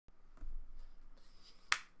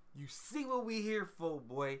You see what we here for,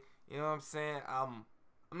 boy. You know what I'm saying? I'm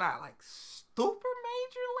not like super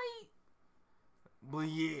major late. But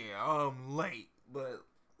yeah, I'm late. But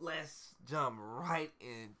let's jump right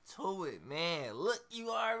into it, man. Look,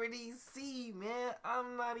 you already see, man. I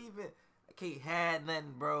can't have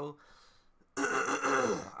nothing, bro.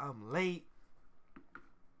 I'm late.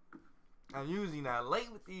 I'm usually not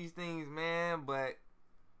late with these things, man. But,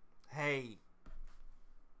 hey,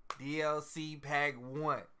 DLC Pack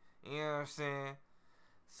 1. You know what I'm saying?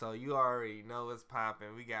 So you already know what's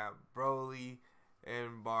popping. We got Broly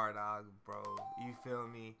and Bardock, bro. You feel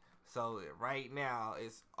me? So right now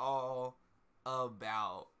it's all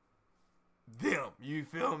about them. You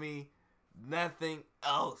feel me? Nothing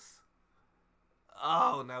else.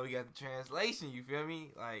 Oh, now we got the translation. You feel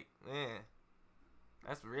me? Like, man,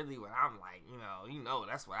 that's really what I'm like. You know,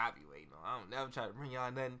 that's what I be waiting on. I don't never try to bring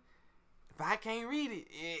y'all nothing. If I can't read it,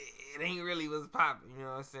 it ain't really what's popping. You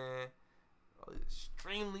know what I'm saying?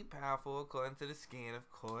 Extremely powerful, according to the skin, of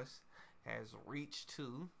course. Has reached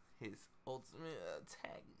to his ultimate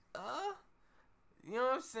attack. You know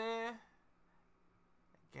what I'm saying?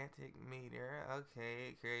 Gigantic meter.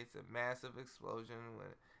 Okay, it creates a massive explosion when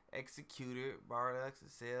executed. Bardock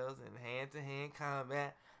excels in hand-to-hand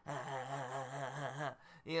combat.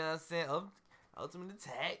 You know what I'm saying? Ultimate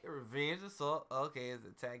attack, revenge assault. Okay, it's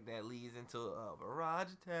an attack that leads into a barrage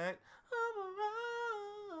attack.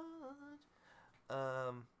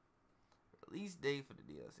 Release date for the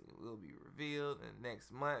DLC will be revealed in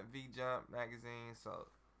next month. V-Jump magazine. So,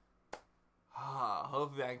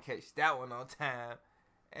 hopefully I can catch that one on time.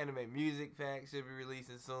 Anime music pack should be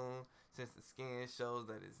releasing soon, since the skin shows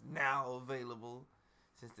that it's now available.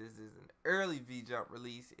 Since this is an early V-Jump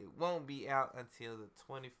release, it won't be out until the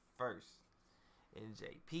 21st in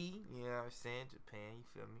JP. You know what I'm saying? Japan, you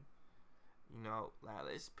feel me? You know, like,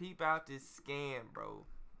 let's peep out this scan, bro.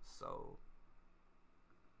 So,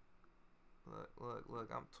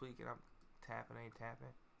 look, I'm tweaking. I'm tapping, ain't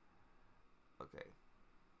tapping. Okay,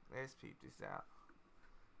 let's peep this out.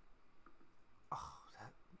 Oh,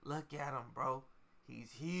 look at him, bro.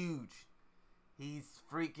 He's huge. He's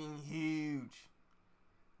freaking huge.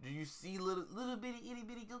 Do you see little bitty itty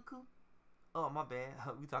bitty Goku? Oh, my bad.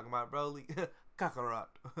 We talking about Broly. Kakarot.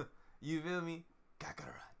 You feel me?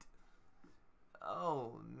 Kakarot.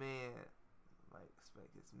 Oh, man. Like,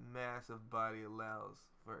 expect his massive body allows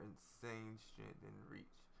for insane strength and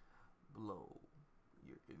reach. Blow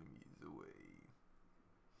your enemies away.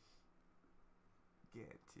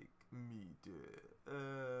 Gigantic meter.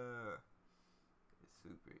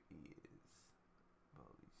 Super is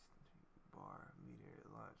Broly's bar meter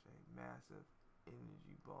launch a massive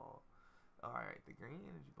energy ball. Alright, the green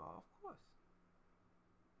energy ball, of course.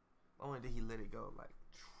 Only did he let it go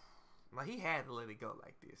like he had to let it go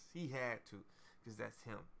like this. He had to, because that's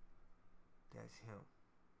him. That's him.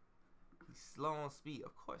 He's slow on speed.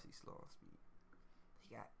 Of course he's slow on speed.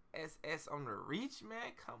 He got SS on the reach,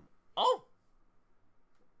 man. Come on.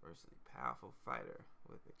 Versatily powerful fighter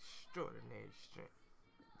with extraordinary strength.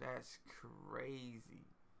 That's crazy.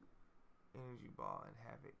 Energy ball and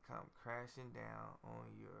have it come crashing down on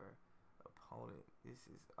your opponent. This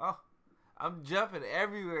is, I'm jumping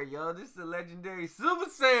everywhere, yo. This is a legendary Super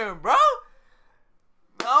Saiyan, bro.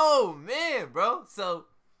 Oh, man, bro. So,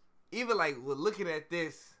 even like, we're looking at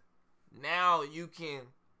this, now you can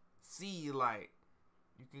see, like,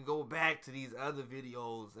 you can go back to these other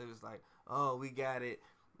videos. It was like, oh, we got it.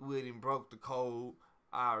 We done broke the code.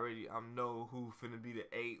 I know who finna be the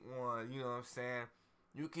 8-1. You know what I'm saying?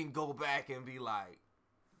 You can go back and be like,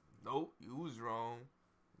 nope, you was wrong.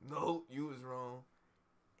 Nope, you was wrong.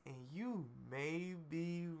 And you may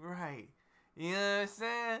be right. You know what I'm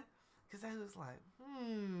saying? Because I was like,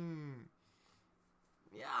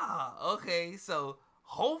 yeah, okay. So,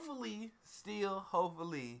 hopefully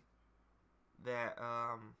that,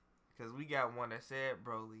 because we got one that said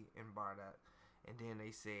Broly and Bardock. And then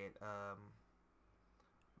they said,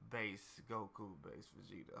 base Goku, base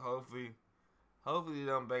Vegeta. Hopefully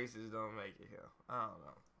them bases don't make it here. I don't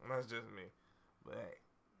know. That's just me. But hey,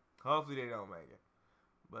 hopefully they don't make it.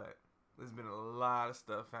 But there's been a lot of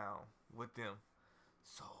stuff found with them.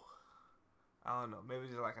 So, I don't know. Maybe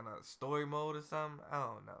just like another story mode or something. I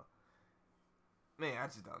don't know. Man, I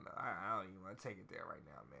just don't know. I don't even want to take it there right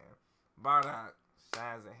now, man. Bardock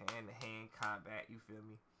shines in hand-to-hand combat. You feel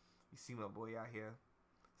me? You see my boy out here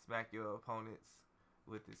smack your opponents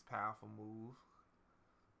with this powerful move.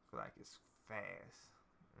 I feel like it's fast.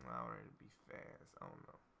 I want it to be fast. I don't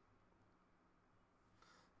know.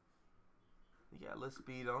 You got a little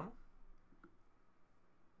speed on him.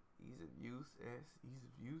 Ease of use, S. Ease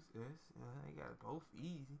of use, S. You got both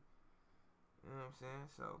easy. You know what I'm saying?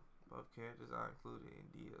 So, Both characters are included in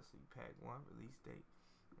DLC Pack 1 release date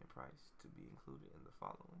and price to be included in the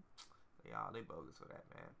following. Y'all, they bogus for that,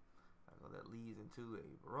 man. That leads into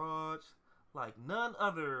a barrage like none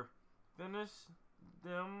other. Finish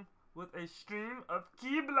them with a stream of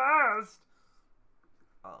Ki Blast.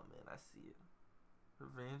 Oh man, I see it.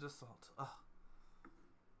 Revenge Assault.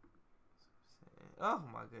 Oh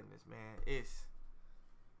my goodness, man. It's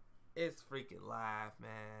freaking live,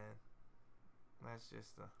 man. That's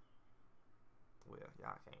just well,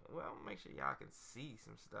 y'all can't. Well, make sure y'all can see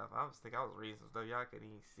some stuff. I was reading some stuff y'all couldn't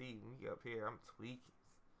even see. Me up here, I'm tweaking.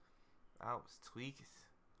 I was tweaking.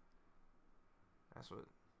 That's what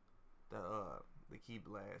the Ki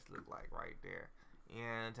Blast look like right there. You know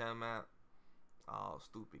what I'm talking about? Oh,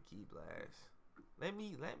 stupid Ki Blast. Let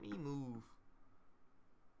me move.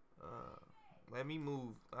 Let me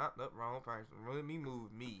move. No, wrong person. Let me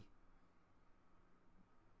move me.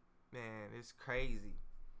 Man, it's crazy.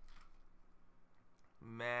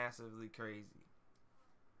 Massively crazy.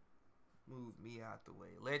 Move me out the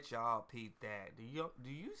way. Let y'all peep that. Do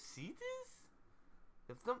you see this?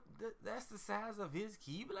 If that's the size of his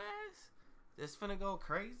Ki Blast, that's finna go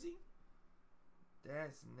crazy.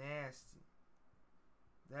 That's nasty.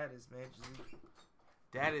 That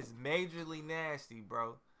is majorly nasty,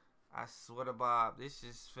 bro. I swear to Bob, this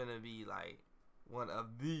is finna be like one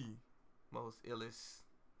of the most illest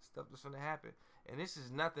stuff that's finna happen. And this is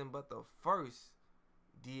nothing but the first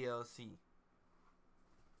DLC.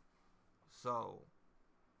 So,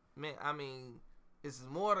 man, I mean, it's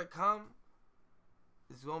more to come.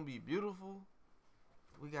 It's gonna be beautiful.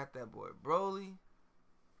 We got that boy Broly,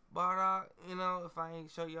 Bardock, you know, if I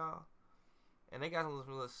ain't show y'all. And they got some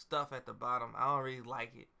little stuff at the bottom. I don't really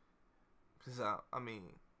like it. Cause I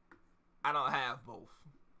mean, I don't have both.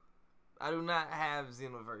 I do not have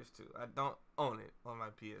Xenoverse 2. I don't own it on my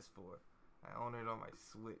PS4. I own it on my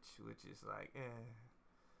Switch, which is like,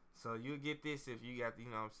 So you'll get this if you got, you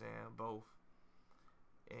know what I'm saying, both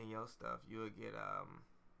in your stuff. You'll get,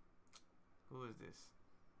 who is this?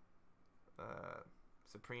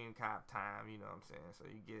 Supreme Cop Time, you know what I'm saying? So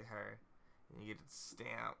you get her, and you get the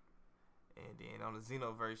stamp. And then on the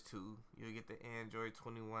Xenoverse 2, you'll get the Android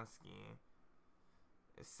 21 skin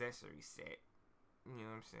accessory set. You know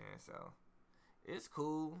what I'm saying? So it's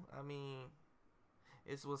cool. I mean,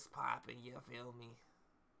 it's what's popping, you feel me?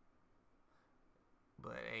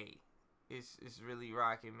 But hey, it's really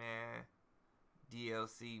rocking, man.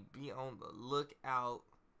 DLC, be on the lookout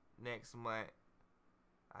next month.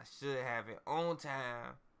 I should have it on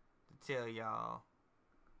time to tell y'all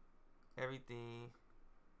everything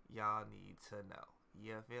y'all need to know.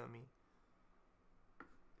 You feel me?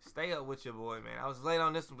 Stay up with your boy, man. I was late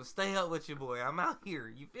on this one, but stay up with your boy. I'm out here.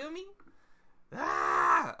 You feel me?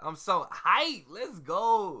 I'm so hyped. Let's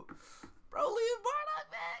go.